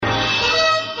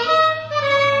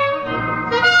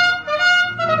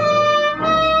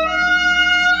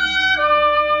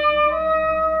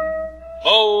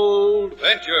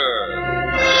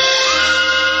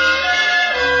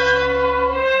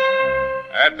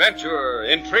adventure,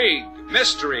 intrigue,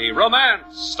 mystery,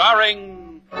 romance,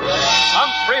 starring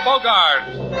Humphrey Bogart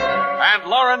and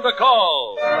Lauren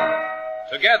Bacall.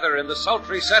 Together in the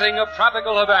sultry setting of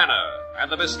tropical Havana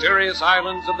and the mysterious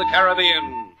islands of the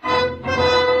Caribbean.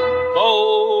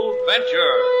 Bold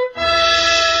Venture.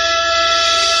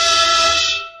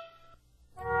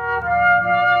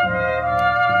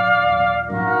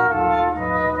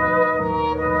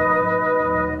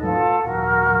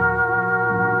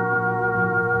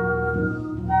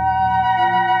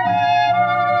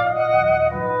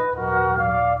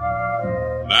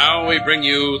 We bring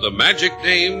you the magic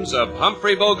names of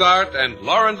Humphrey Bogart and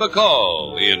Lauren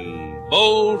Bacall in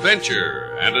Bold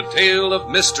Venture and a tale of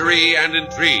mystery and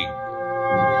intrigue.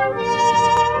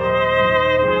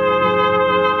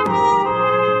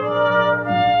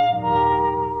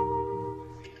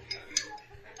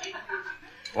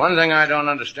 One thing I don't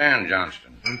understand,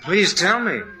 Johnston. Please tell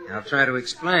me. I'll try to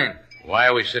explain. Why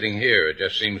are we sitting here? It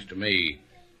just seems to me,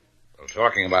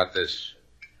 talking about this,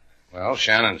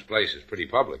 Shannon's place is pretty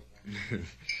public.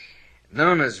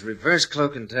 Known as reverse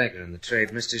cloak and dagger in the trade,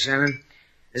 Mr. Shannon.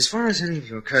 As far as any of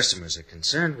your customers are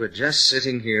concerned, we're just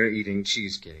sitting here eating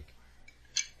cheesecake.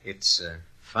 It's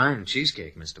fine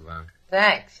cheesecake, Mr. Vaughn.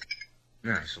 Thanks.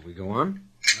 Now, shall we go on?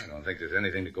 I don't think there's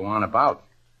anything to go on about.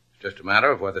 It's just a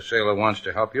matter of whether Sailor wants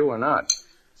to help you or not.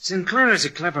 Sinclair is a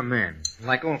clever man,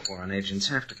 like all foreign agents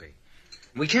have to be.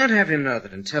 We can't have him know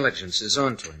that intelligence is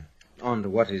on to him, on to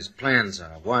what his plans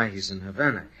are, why he's in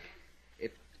Havana.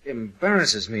 It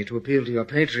embarrasses me to appeal to your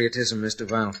patriotism, Mr.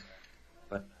 Val,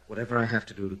 but whatever I have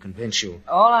to do to convince you...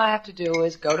 All I have to do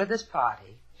is go to this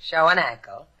party, show an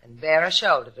ankle, and bare a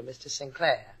shoulder to Mr.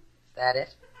 Sinclair. Is that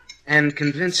it? And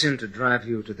convince him to drive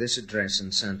you to this address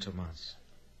in San Tomas.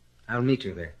 I'll meet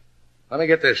you there. Let me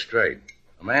get this straight.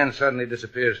 A man suddenly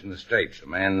disappears from the States, a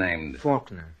man named...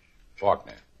 Faulkner.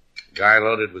 Faulkner. Guy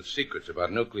loaded with secrets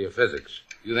about nuclear physics.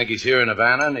 You think he's here in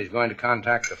Havana and he's going to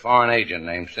contact a foreign agent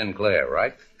named Sinclair,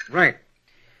 right? Right.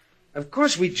 Of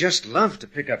course, we'd just love to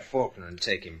pick up Faulkner and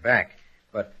take him back,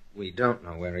 but we don't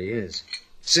know where he is.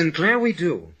 Sinclair we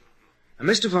do. And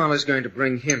Mr. Vall is going to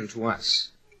bring him to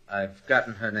us. I've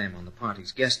gotten her name on the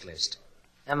party's guest list.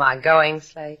 Am I going,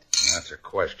 Slate? That's a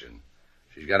question.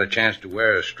 She's got a chance to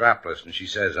wear a strapless, and she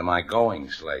says, am I going,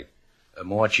 Slate?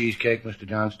 More cheesecake, Mr.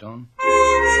 Johnstone?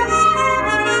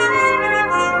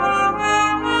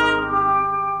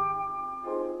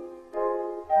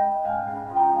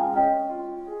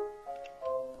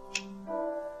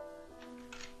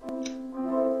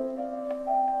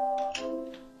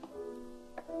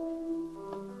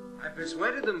 I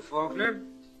persuaded them, Faulkner.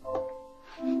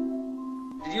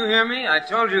 Did you hear me? I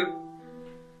told you...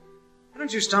 Why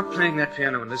don't you stop playing that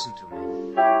piano and listen to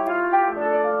me?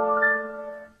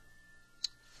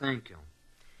 Thank you.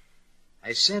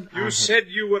 I said You said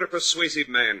you were a persuasive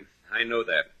man. I know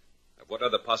that. What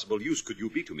other possible use could you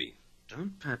be to me?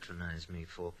 Don't patronize me,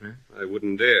 Faulkner. I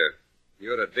wouldn't dare.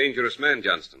 You're a dangerous man,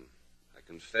 Johnston. I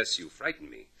confess you frighten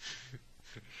me.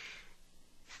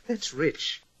 That's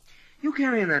rich. You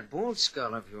carry in that bald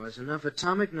skull of yours enough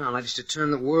atomic knowledge to turn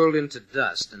the world into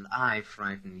dust, and I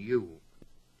frighten you.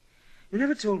 You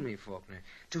never told me, Faulkner,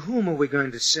 to whom are we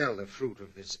going to sell the fruit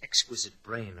of this exquisite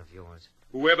brain of yours?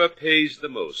 Whoever pays the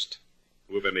most.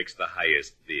 Whoever makes the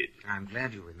highest bid. I'm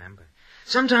glad you remember.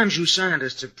 Sometimes you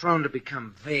scientists are prone to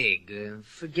become vague,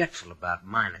 forgetful about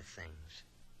minor things.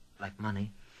 Like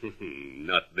money.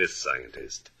 Not this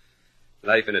scientist.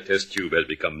 Life in a test tube has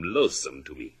become loathsome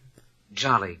to me.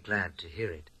 Jolly glad to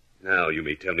hear it. Now you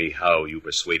may tell me how you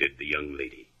persuaded the young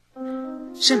lady.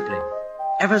 Simply.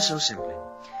 Ever so simply.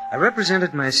 I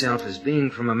represented myself as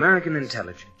being from American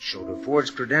intelligence, showed her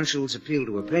forged credentials, appealed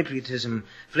to her patriotism,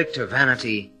 flicked her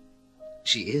vanity.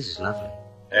 She is lovely.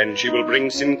 And she will bring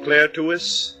Sinclair to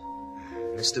us?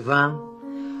 Mr. Val,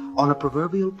 on a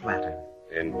proverbial platter.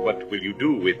 And what will you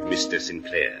do with Mr.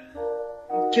 Sinclair?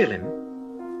 Kill him.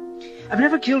 I've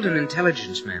never killed an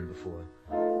intelligence man before.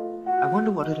 I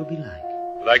wonder what it'll be like.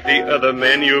 Like the other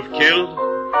men you've killed?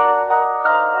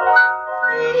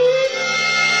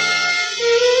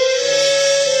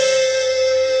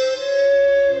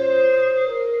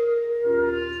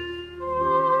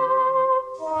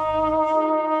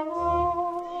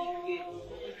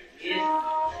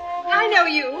 I know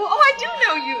you. Oh, I do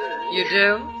know you. You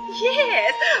do?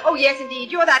 Yes. Oh, yes,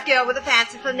 indeed. You're that girl with the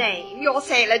fanciful name. You're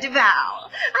Sailor Duval.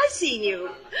 I've seen you.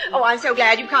 Oh, I'm so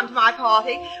glad you've come to my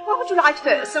party. What would you like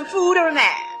first, some food or a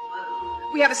man?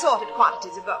 We have assorted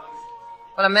quantities of both.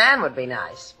 Well, a man would be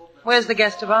nice. Where's the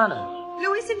guest of honor?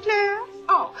 Louis Sinclair?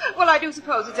 Oh, well, I do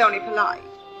suppose it's only polite.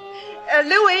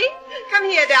 Louis, come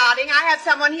here, darling. I have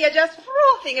someone here just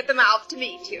frothing at the mouth to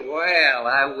meet you. Well,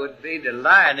 I would be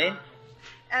delighted.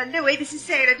 Louis, this is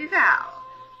Sailor Duval.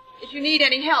 If you need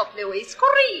any help, Louis,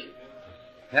 scream.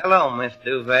 Hello, Miss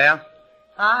Duval.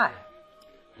 Hi.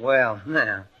 Well,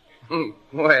 now.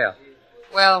 Well,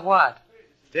 What?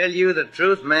 tell you the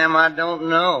truth, ma'am, I don't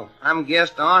know. I'm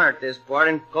guest honor at this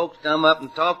party, and folks come up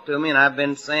and talk to me, and I've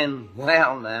been saying,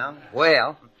 well, now,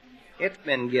 well. It's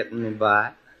been getting me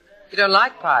by. You don't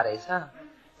like parties, huh?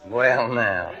 Well,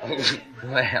 now.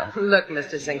 Well. Look,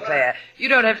 Mr. Sinclair, you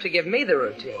don't have to give me the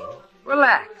routine.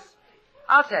 Relax.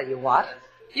 I'll tell you what.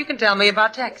 You can tell me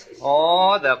about Texas.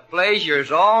 Oh, the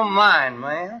pleasure's all mine,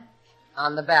 ma'am.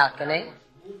 On the balcony.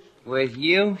 With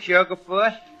you,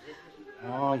 Sugarfoot?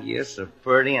 Oh, you're so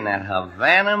pretty in that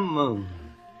Havana moon.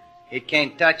 It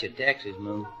can't touch a Texas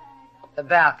moon. The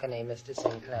balcony, Mr.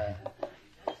 Sinclair.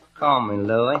 Call me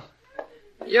Louis.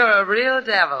 You're a real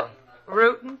devil.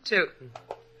 Rootin' tootin'.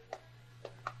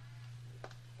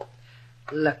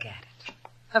 Look at it.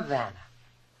 Havana.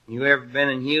 You ever been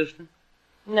in Houston?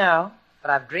 No,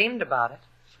 but I've dreamed about it.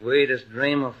 Sweetest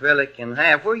dream a fella can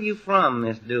have. Where you from,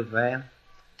 Miss Duval?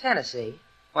 Tennessee.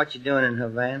 What you doing in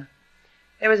Havana?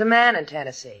 There was a man in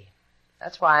Tennessee.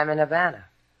 That's why I'm in Havana.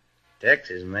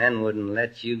 Texas man wouldn't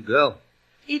let you go.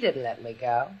 He didn't let me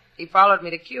go. He followed me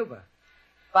to Cuba.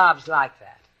 Bob's like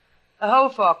that. The whole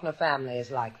Faulkner family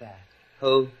is like that.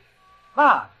 Who?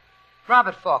 Bob.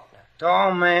 Robert Faulkner.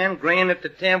 Tall man, grin at the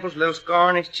temples, little scar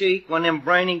on his cheek, one of them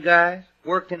brainy guys.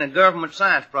 Worked in a government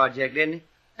science project, didn't he?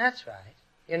 That's right.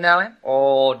 You know him?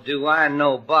 Oh, do I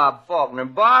know Bob Faulkner?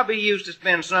 Bobby used to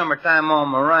spend summertime on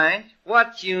my ranch.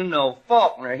 What you know,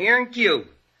 Faulkner here in Cuba.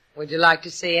 Would you like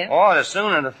to see him? Oh, the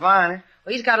sooner the finer.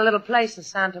 Well, he's got a little place in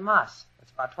San Tomas.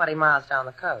 It's about 20 miles down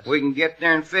the coast. We can get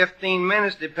there in 15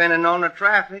 minutes, depending on the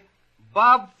traffic.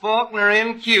 Bob Faulkner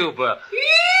in Cuba.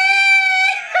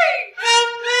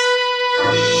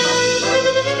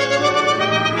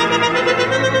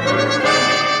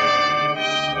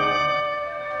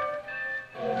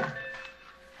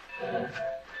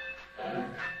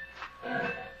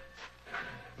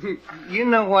 You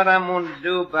know what I'm going to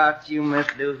do about you, Miss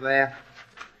Duval?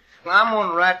 I'm going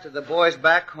to write to the boys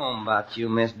back home about you,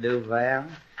 Miss Duval.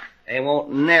 They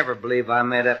won't never believe I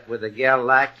met up with a gal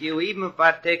like you, even if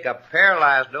I take a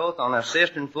paralyzed oath on a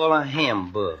cistern full of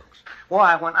hemp books.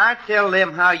 Why, when I tell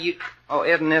them how you... Oh,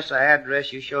 isn't this the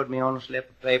address you showed me on a slip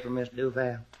of paper, Miss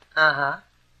Duval? Uh-huh.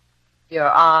 Your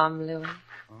arm, Louis?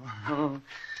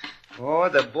 Oh,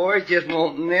 the boys just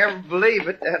won't never believe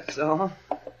it, that's all.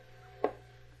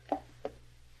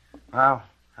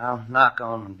 I'll knock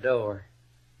on the door.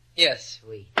 Yes,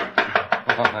 sweet.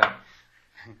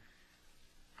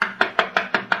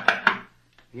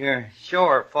 You're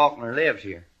sure Faulkner lives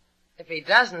here? If he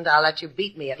doesn't, I'll let you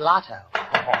beat me at Lotto.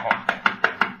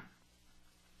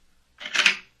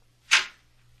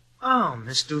 Oh,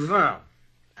 Miss Duval.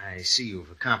 I see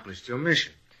you've accomplished your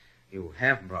mission. You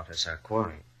have brought us our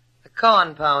quarry. The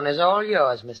corn pone is all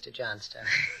yours, Mr. Johnstone.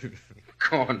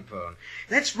 Corn pone.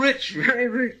 That's rich, very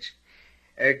rich.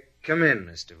 Come in,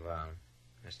 Miss Duval.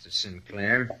 Mr.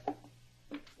 Sinclair.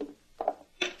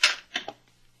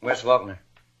 Where's Faulkner?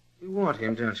 You want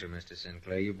him, don't you, Mr.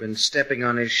 Sinclair? You've been stepping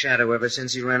on his shadow ever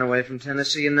since he ran away from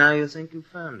Tennessee, and now you think you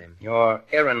found him. Your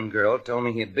errand girl told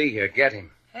me he'd be here. Get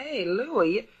him. Hey,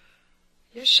 Louis,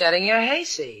 you're shedding your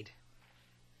hayseed.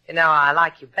 You know, I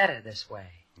like you better this way.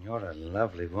 You're a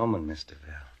lovely woman, Miss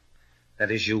Duval.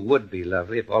 That is, you would be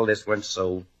lovely if all this weren't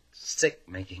so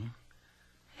sick-making.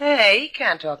 Hey, he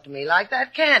can't talk to me like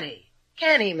that, can he?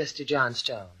 Can he, Mr.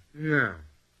 Johnstone? No,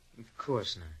 of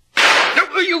course not.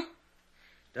 No, you...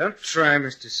 Don't try,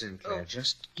 Mr. Sinclair.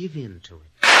 Just give in to it.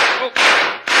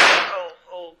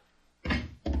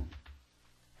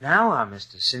 Now our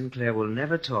Mr. Sinclair will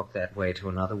never talk that way to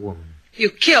another woman. You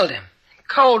killed him.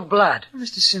 Cold blood.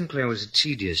 Mr. Sinclair was a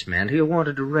tedious man who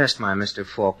wanted to arrest my Mr.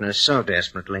 Faulkner so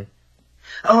desperately.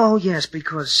 Oh, yes,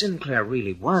 because Sinclair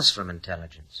really was from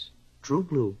intelligence. True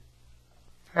blue.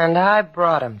 And I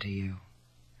brought him to you.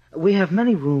 We have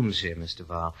many rooms here, Mr.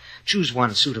 Val. Choose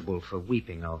one suitable for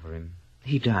weeping over him.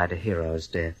 He died a hero's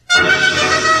death.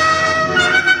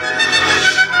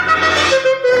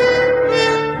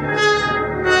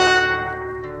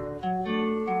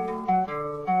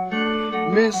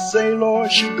 Miss Sailor,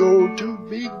 she go to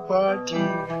big party,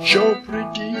 show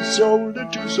pretty shoulder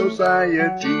to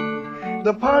society.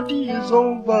 The party is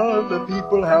over, the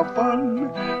people have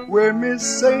fun. Where Miss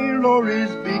Sailor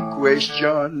is big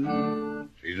question.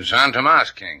 She's in San Tomas,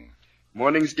 King.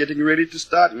 Morning's getting ready to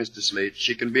start, Mr. Slate.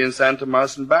 She can be in San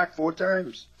Tomas and back 4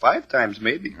 times. 5 times,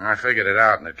 maybe. I figured it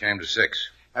out, and it came to 6.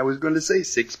 I was going to say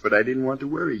 6, but I didn't want to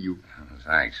worry you.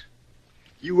 Thanks.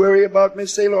 You worry about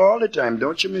Miss Sailor all the time,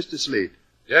 don't you, Mr. Slate?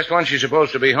 Just when she's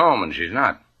supposed to be home and she's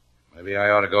not. Maybe I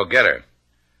ought to go get her.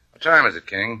 What time is it,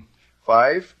 King?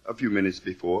 5, a few minutes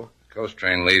before. The coast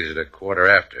train leaves at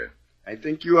 1:15. I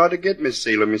think you ought to get Miss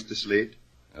Sailor, Mr. Slate.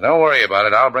 Now, don't worry about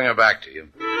it. I'll bring her back to you.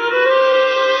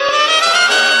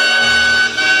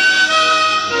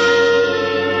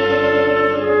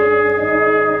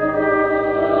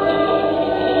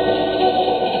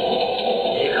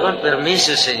 Con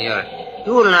permiso, senor.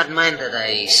 You will not mind that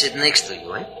I sit next to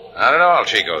you, eh? Not at all,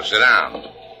 Chico. Sit down.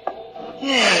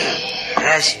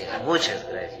 Gracias. Muchas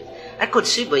gracias. I could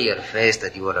see by your face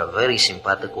that you are a very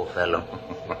simpatico fellow.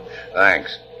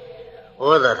 Thanks.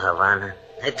 Oh, that Havana.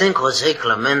 I think Jose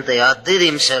Clemente outdid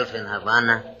himself in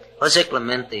Havana. Jose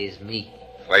Clemente is me.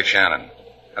 Slate Shannon.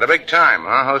 Had a big time,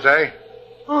 huh, Jose?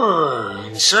 Oh,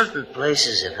 in certain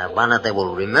places in Havana, they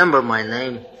will remember my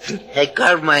name. I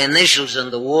carved my initials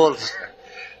on the walls.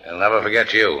 They'll never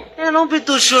forget you. Don't be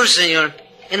too sure, senor.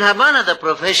 In Havana, the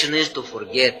profession is to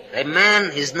forget. A man,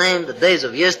 his name, the days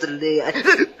of yesterday.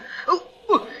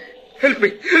 Help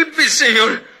me,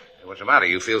 senor. Hey, what's the matter?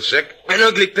 You feel sick? An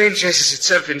ugly pain chases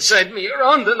itself inside me,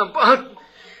 around and about.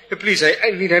 Please,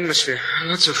 I need atmosphere.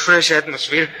 Lots of fresh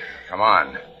atmosphere. Come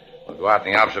on. We'll go out on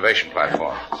the observation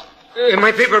platform.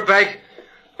 My paper bag.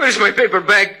 Where's my paper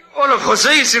bag? All of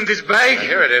Jose's in this bag.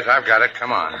 Here it is. I've got it.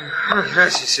 Come on.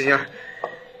 Gracias, senor.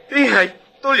 I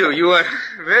told you, you are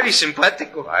very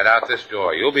simpatico. Right out this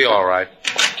door. You'll be all right.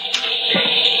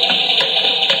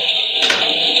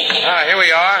 Here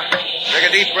we are. Take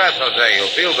a deep breath, Jose. You'll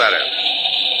feel better.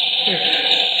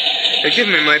 Give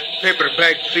me my paper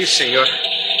bag, please, senor.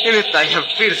 In it I have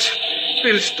pills.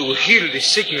 Pills to heal the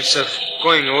sickness of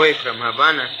going away from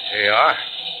Havana. Here you are.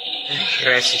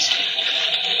 Gracias.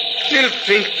 12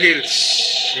 pink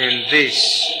pills and this.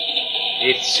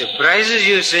 It surprises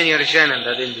you, Senor Shannon,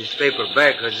 that in this paper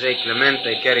bag Jose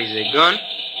Clemente carries a gun?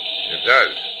 It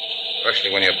does.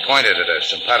 Especially when you point it at a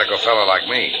simpatico fellow like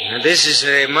me. And this is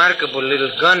a remarkable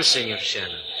little gun, Senor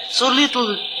Shannon. So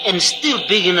little and still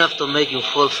big enough to make you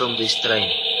fall from this train.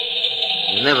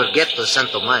 You never get to San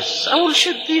Tomas. I will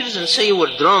shed tears and say you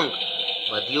were drunk.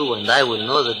 But you and I will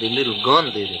know that the little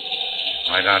gun did it.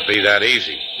 Might not be that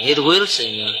easy. It will,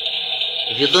 senor.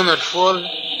 If you do not fall,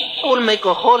 I will make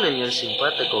a hole in your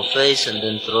simpatico face and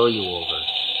then throw you over.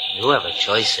 You have a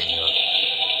choice, senor.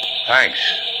 Thanks.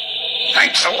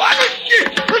 Thanks a lot.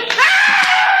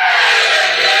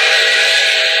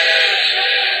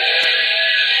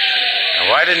 Now,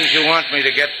 why didn't you want me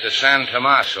to get to San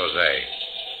Tomas, Jose?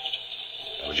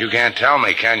 But you can't tell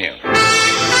me, can you?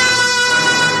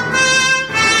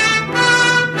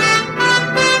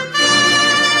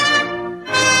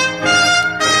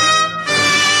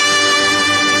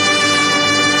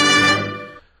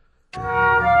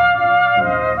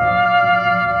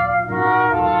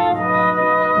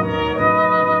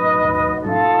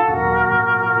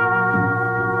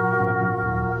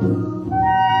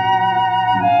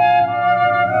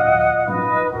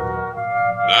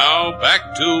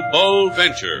 Back to Bold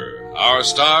Venture. Our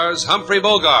stars Humphrey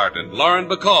Bogart and Lauren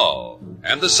Bacall,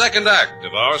 and the second act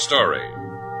of our story.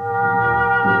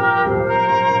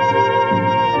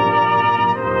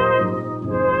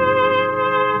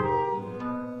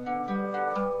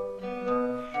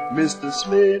 Mr.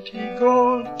 Slate, he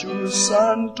gone to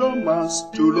San Tomas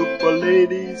to look for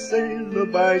Lady Sailor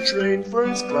by train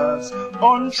first class.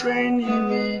 On train he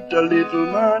meet a little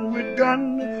man with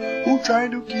gun who try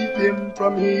to keep him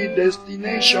from his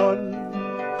destination.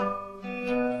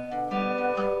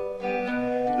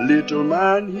 Little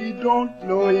man, he don't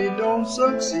know, he don't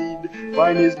succeed.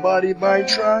 Find his body by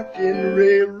track in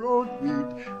railroad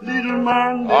weed. Little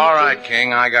man... All right,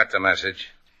 King, I got the message.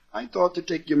 I thought to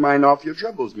take your mind off your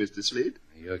troubles, Mr. Slate.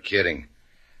 You're kidding.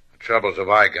 What troubles have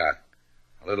I got?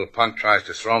 A little punk tries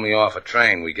to throw me off a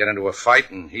train. We get into a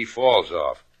fight and he falls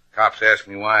off. Cops ask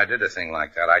me why I did a thing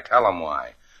like that. I tell them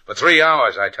why. For 3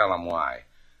 hours I tell them why.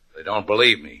 They don't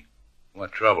believe me.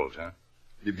 What troubles, huh?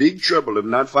 The big trouble of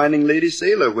not finding Lady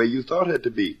Sailor where you thought her to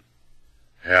be.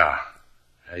 Yeah.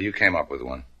 You came up with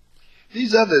one.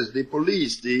 These others, the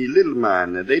police, the little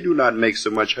man, they do not make so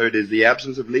much hurt as the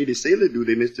absence of Lady Sailor, do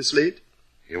they, Mr. Slate?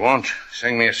 You won't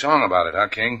sing me a song about it, huh,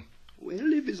 King?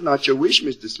 Well, if it's not your wish,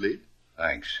 Mr. Slate.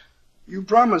 Thanks. You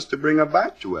promised to bring her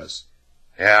back to us.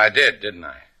 Yeah, I did, didn't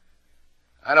I?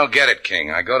 I don't get it,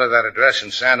 King. I go to that address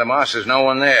in San Tomas, there's no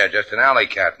one there, just an alley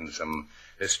cat and some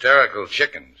hysterical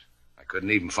chickens. I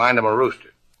couldn't even find them a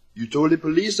rooster. You told the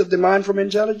police of the man from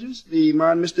intelligence, the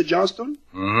man Mr. Johnston?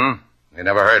 Mm-hmm. They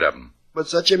never heard of him. But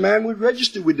such a man would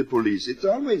register with the police. It's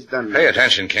always done. Pay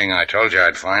attention, King. I told you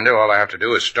I'd find her. All I have to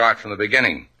do is start from the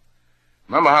beginning.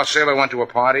 Remember how Sailor went to a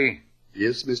party?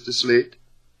 Yes, Mr. Slate.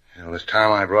 Well, this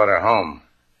time I brought her home.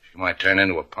 She might turn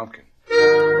into a pumpkin.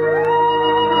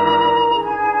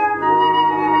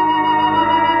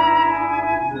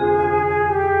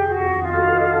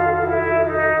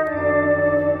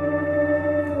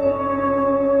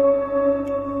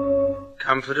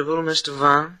 Comfortable, Mr.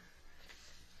 Vaughn?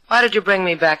 Why did you bring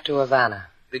me back to Havana?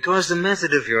 Because the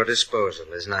method of your disposal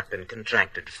has not been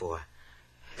contracted for.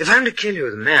 If I'm to kill you,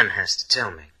 the man has to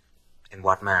tell me. In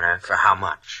what manner, for how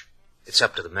much. It's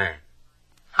up to the man.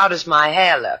 How does my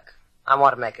hair look? I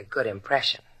want to make a good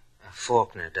impression. A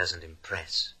Faulkner doesn't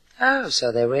impress. Oh,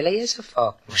 so there really is a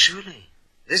Faulkner. Well, surely.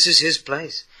 This is his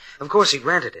place. Of course, he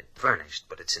rented it, furnished,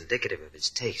 but it's indicative of his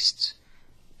tastes.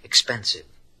 Expensive,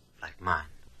 like mine.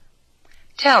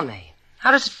 Tell me,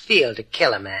 how does it feel to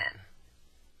kill a man?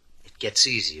 It gets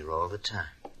easier all the time.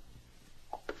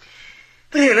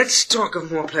 But here, let's talk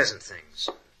of more pleasant things.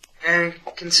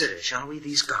 Consider, shall we,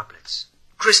 these goblets?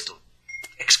 Crystal.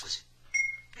 Exquisite.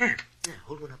 Here,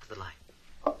 hold one up to the light.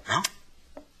 No?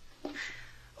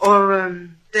 Or,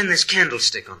 then this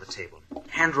candlestick on the table.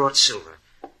 Hand-wrought silver.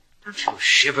 Don't you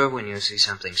shiver when you see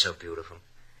something so beautiful?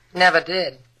 Never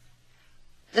did.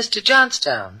 Mr.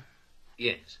 Johnstone.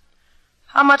 Yes.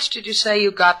 How much did you say you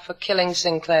got for killing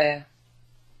Sinclair?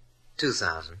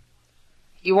 2,000.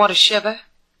 You want a shiver?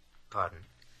 Pardon?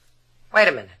 Wait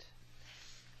a minute.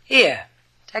 Here,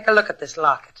 take a look at this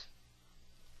locket.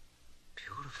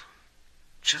 Beautiful.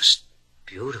 Just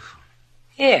beautiful.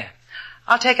 Here,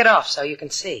 I'll take it off so you can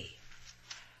see.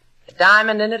 The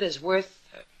diamond in it is worth,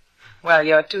 well,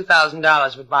 your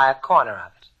 $2,000 would buy a corner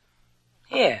of it.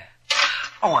 Here.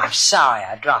 Oh, I'm sorry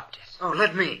I dropped it. Oh,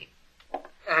 let me.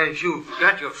 You've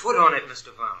got your foot on it,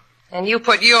 Mr. Vaughn. And you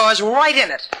put yours right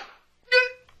in it.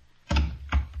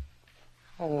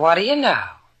 What do you know?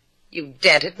 You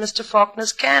dented Mr.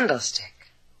 Faulkner's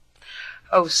candlestick.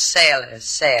 Oh, sailor,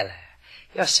 sailor,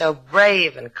 you're so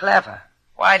brave and clever.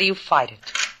 Why do you fight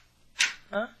it?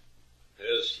 Huh?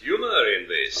 There's humor in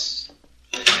this.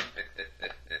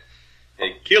 A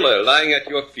killer lying at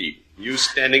your feet, you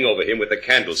standing over him with a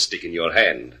candlestick in your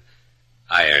hand.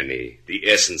 Irony, the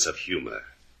essence of humor.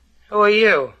 Who are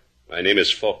you? My name is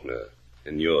Faulkner,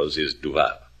 and yours is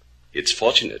Duval. It's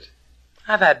fortunate.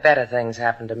 I've had better things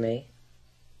happen to me.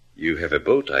 You have a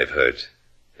boat, I've heard,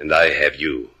 and I have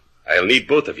you. I'll need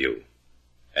both of you.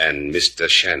 And Mr.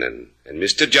 Shannon, and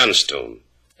Mr. Johnstone,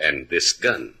 and this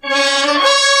gun.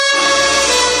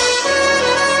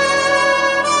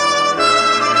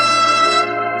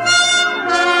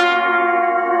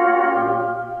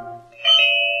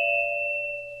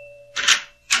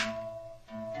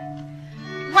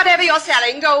 Whatever you're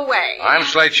selling, go away. I'm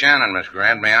Slate Shannon, Miss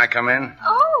Grant. May I come in?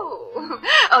 Oh,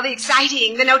 the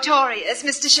exciting, the notorious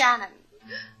Mr. Shannon.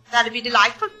 That'd be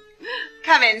delightful.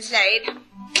 Come in, Slade.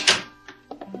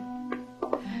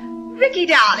 Ricky,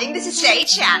 darling, this is Slade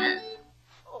Shannon.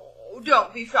 Oh,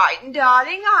 don't be frightened,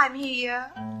 darling. I'm here.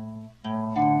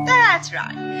 That's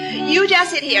right. You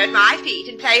just sit here at my feet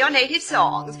and play your native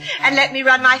songs and let me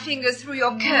run my fingers through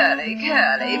your curly,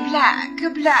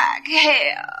 black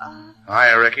hair.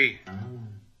 Hiya, Ricky.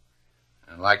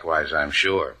 And likewise, I'm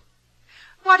sure.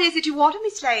 What is it you want of me,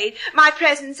 Slade? My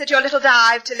presence at your little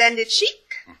dive to lend it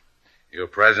chic? Your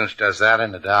presence does that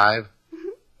in the dive?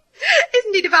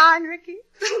 Isn't he divine, Ricky?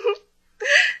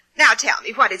 Now tell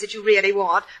me, what is it you really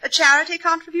want? A charity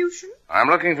contribution? I'm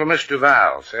looking for Miss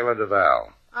Duval, Sailor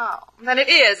Duval. Oh, then it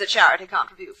is a charity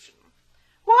contribution.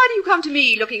 Why do you come to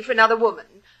me looking for another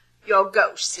woman? You're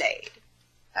gauche, Slade.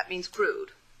 That means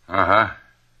crude. Uh-huh.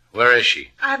 Where is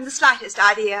she? I haven't the slightest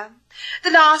idea.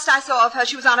 The last I saw of her,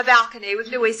 she was on a balcony with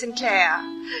Louis Sinclair.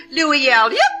 Louis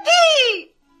yelled, "Yippee!"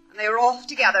 And they were off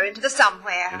together into the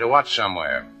somewhere. Into what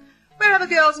somewhere? Wherever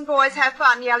girls and boys have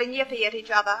fun yelling yippee at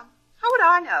each other. How would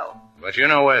I know? But you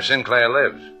know where Sinclair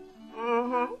lives.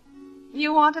 Mm-hmm.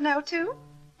 You want to know, too?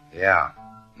 Yeah.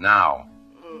 Now.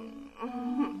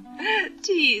 Mm-hmm.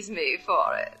 Tease me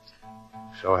for it.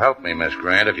 So help me, Miss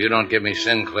Grant. If you don't give me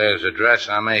Sinclair's address,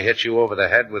 I may hit you over the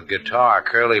head with guitar,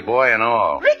 curly boy and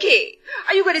all. Ricky,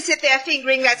 are you going to sit there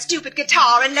fingering that stupid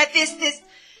guitar and let this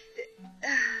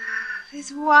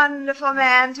wonderful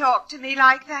man talk to me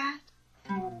like that?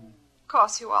 Of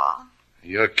course you are.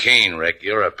 You're keen, Rick.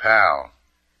 You're a pal.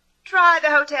 Try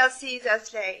the Hotel Caesar,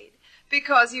 Slade,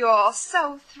 because you're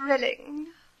so thrilling.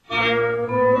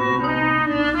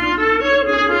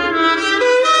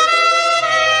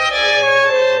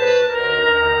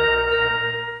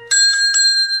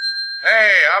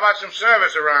 Hey, how about some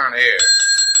service around here?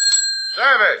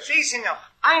 Service! Si, senor.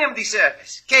 I am the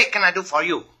service. ¿Qué can I do for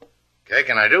you? ¿Qué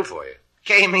can I do for you?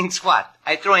 ¿Qué means what?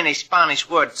 I throw in a Spanish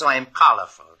word so I am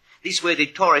colorful. This way the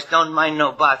tourists don't mind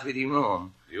no bath with the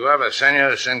room. You have a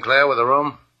Senor Sinclair with a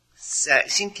room?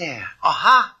 Sinclair.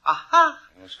 Aha, aha.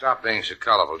 Well, stop being so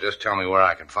colorful. Just tell me where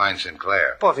I can find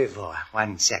Sinclair. Por favor.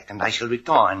 1 second. I shall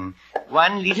return.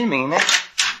 1 little minute.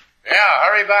 Yeah,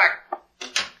 hurry back.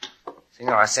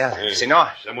 Senor,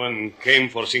 senor. Someone came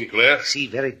for Sinclair? See,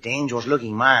 very dangerous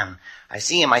looking man. I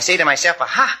see him. I say to myself,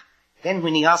 aha. Then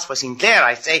when he asks for Sinclair,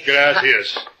 I say...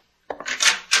 Gracias.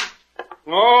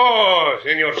 Oh,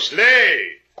 Senor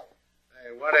Slade.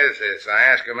 Hey, what is this? I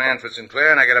ask a man for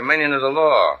Sinclair and I get a minion of the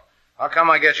law. How come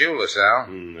I get you,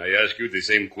 LaSalle? I ask you the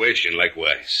same question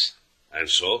likewise. And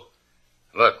so?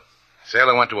 Look,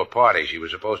 Sailor went to a party. She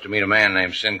was supposed to meet a man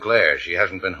named Sinclair. She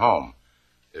hasn't been home.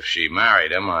 If she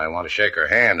married him, I want to shake her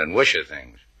hand and wish her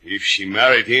things. If she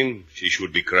married him, she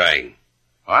should be crying.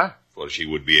 What? For she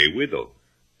would be a widow.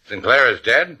 Sinclair is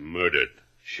dead? Murdered.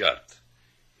 Shot.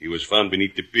 He was found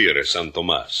beneath the pier at San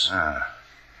Tomas.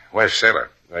 Where's Sailor?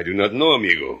 I do not know,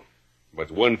 amigo. But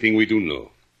one thing we do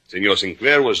know. Senor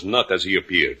Sinclair was not as he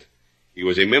appeared. He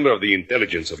was a member of the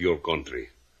intelligence of your country.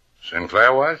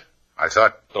 Sinclair was? I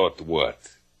thought... Thought what?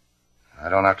 I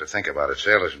don't have to think about it.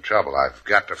 Sailor's in trouble. I've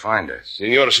got to find her.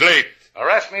 Senor Slate.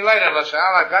 Arrest me later,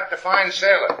 LaSalle. I've got to find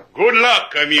Sailor. Good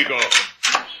luck, amigo.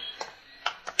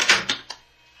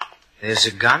 There's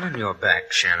a gun on your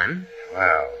back, Shannon.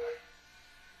 Well,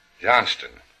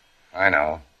 Johnston. I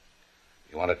know.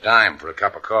 You want a dime for a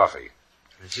cup of coffee.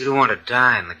 But you don't want to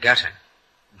die in the gutter.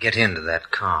 Get into that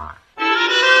car.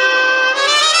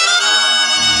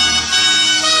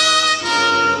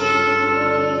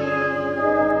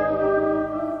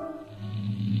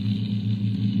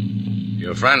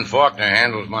 Your friend Faulkner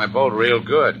handles my boat real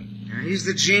good. Now, he's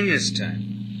the genius type.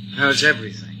 Knows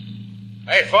everything.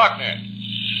 Hey, Faulkner.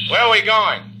 Where are we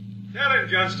going? Tell him,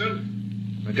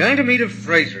 Johnston. We're going to meet a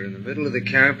freighter in the middle of the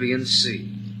Caribbean Sea.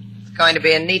 It's going to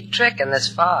be a neat trick in this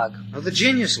fog. Oh, the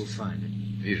genius will find it.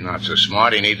 He's not so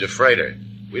smart. He needs a freighter.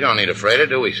 We don't need a freighter,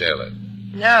 do we, Sailor?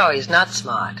 No, he's not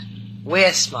smart.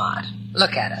 We're smart.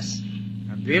 Look at us.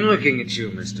 I've been looking at you,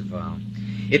 Mr. Val.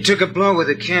 It took a blow with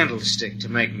a candlestick to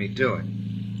make me do it.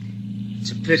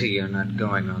 It's a pity you're not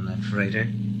going on that freighter.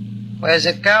 Where's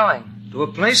it going? To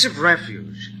a place of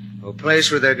refuge. A place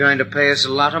where they're going to pay us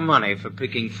a lot of money for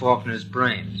picking Faulkner's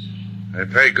brains. They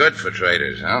pay good for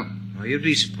traders, huh? Oh, you'd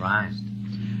be surprised.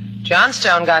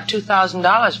 Johnstone got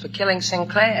 $2,000 for killing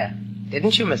Sinclair.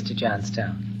 Didn't you, Mr.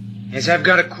 Johnstone? Yes, I've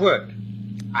got a quirk.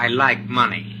 I like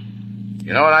money.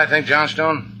 You know what I think,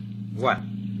 Johnstone? What?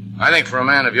 I think for a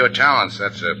man of your talents,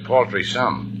 that's a paltry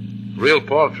sum. Real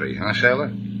paltry, huh,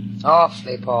 Sailor?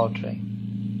 Awfully paltry.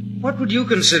 What would you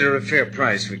consider a fair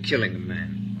price for killing a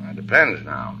man? Well, it depends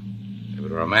now. If it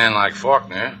were a man like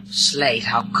Faulkner... Slate,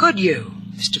 how could you?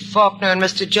 Mr. Faulkner and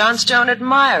Mr. Johnstone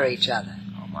admire each other.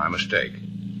 Oh, my mistake.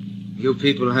 You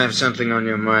people have something on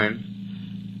your mind?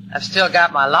 I've still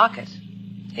got my locket.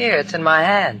 Here, it's in my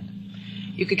hand.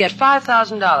 You could get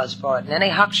 $5,000 for it in any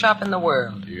huck shop in the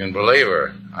world. You can believe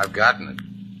her. I've gotten it.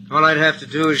 All I'd have to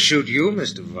do is shoot you,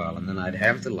 Mr. Val, and then I'd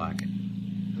have the locket.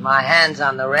 My hand's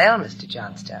on the rail, Mr.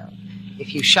 Johnstone.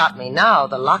 If you shot me now,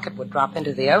 the locket would drop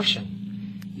into the ocean.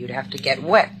 You'd have to get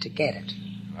wet to get it.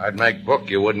 I'd make book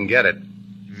you wouldn't get it.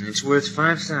 It's worth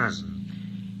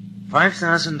 $5,000.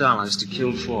 $5,000 to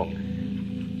kill Faulkner.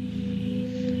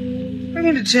 I'm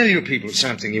going to tell you people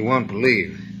something you won't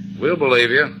believe. We'll believe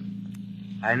you.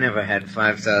 I never had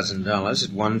 $5,000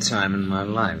 at one time in my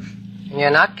life.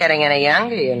 You're not getting any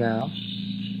younger, you know.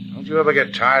 Don't you ever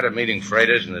get tired of meeting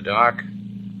freighters in the dark?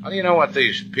 How do you know what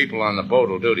these people on the boat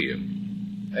will do to you?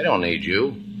 They don't need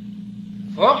you.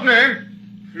 Faulkner,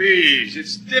 please,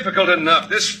 it's difficult enough.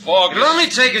 This fog It'll only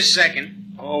take a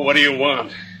second. Oh, what do you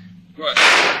want? What?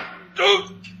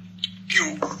 Don't,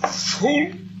 you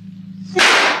fool.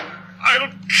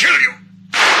 I'll kill you.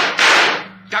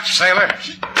 Got Sailor.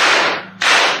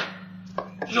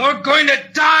 You're going to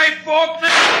die, Faulkner.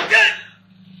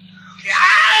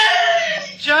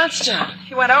 Johnstone,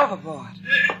 he went overboard.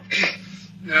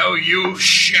 Now you,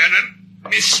 Shannon,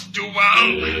 Miss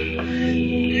Duval.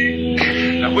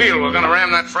 The wheel, we're going to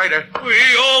ram that freighter. We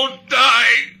all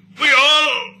die. We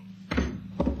all...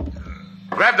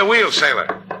 Grab the wheel,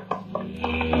 Sailor.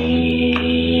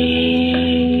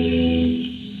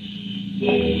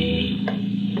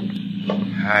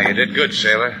 You did good,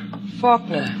 Sailor.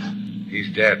 Faulkner. He's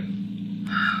dead.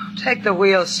 Take the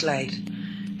wheel, Slate.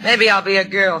 Maybe I'll be a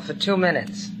girl for 2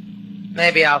 minutes.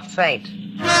 Maybe I'll faint.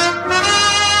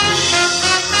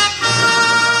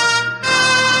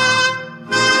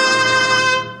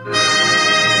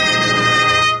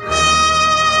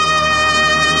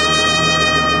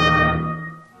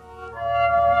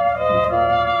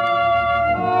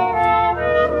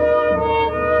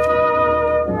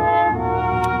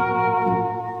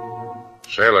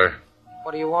 Sailor,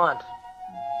 What do you want?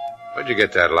 where'd you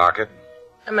get that locket?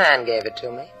 A man gave it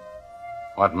to me.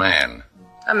 What man?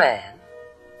 A man.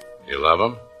 You love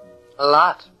him? A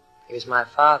lot. He was my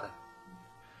father.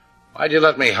 Why'd you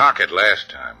let me hock it last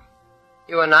time?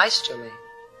 You were nice to me.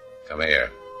 Come here.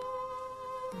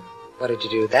 What did you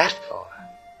do that for?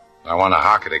 I want to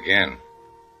hock it again.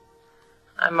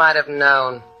 I might have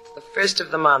known. It's the first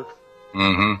of the month.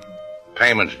 Mm-hmm.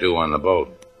 Payment's due on the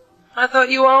boat. I thought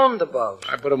you owned the boat.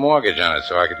 I put a mortgage on it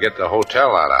so I could get the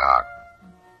hotel out of hock.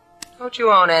 Don't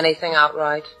you own anything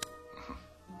outright?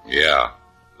 Yeah,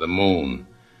 the moon.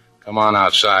 Come on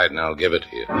outside and I'll give it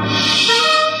to you.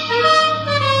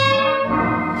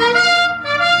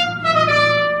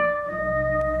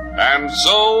 And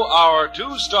so our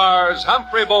two stars,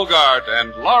 Humphrey Bogart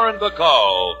and Lauren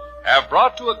Bacall, have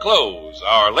brought to a close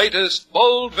our latest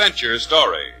bold venture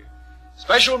story.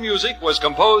 Special music was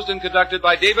composed and conducted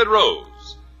by David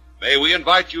Rose. May we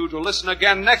invite you to listen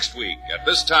again next week at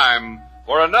this time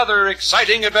for another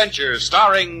exciting adventure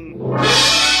starring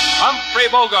Humphrey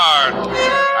Bogart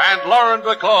and Lauren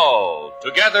Bacall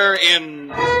together in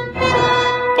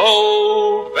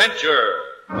Bold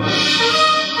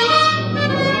Venture.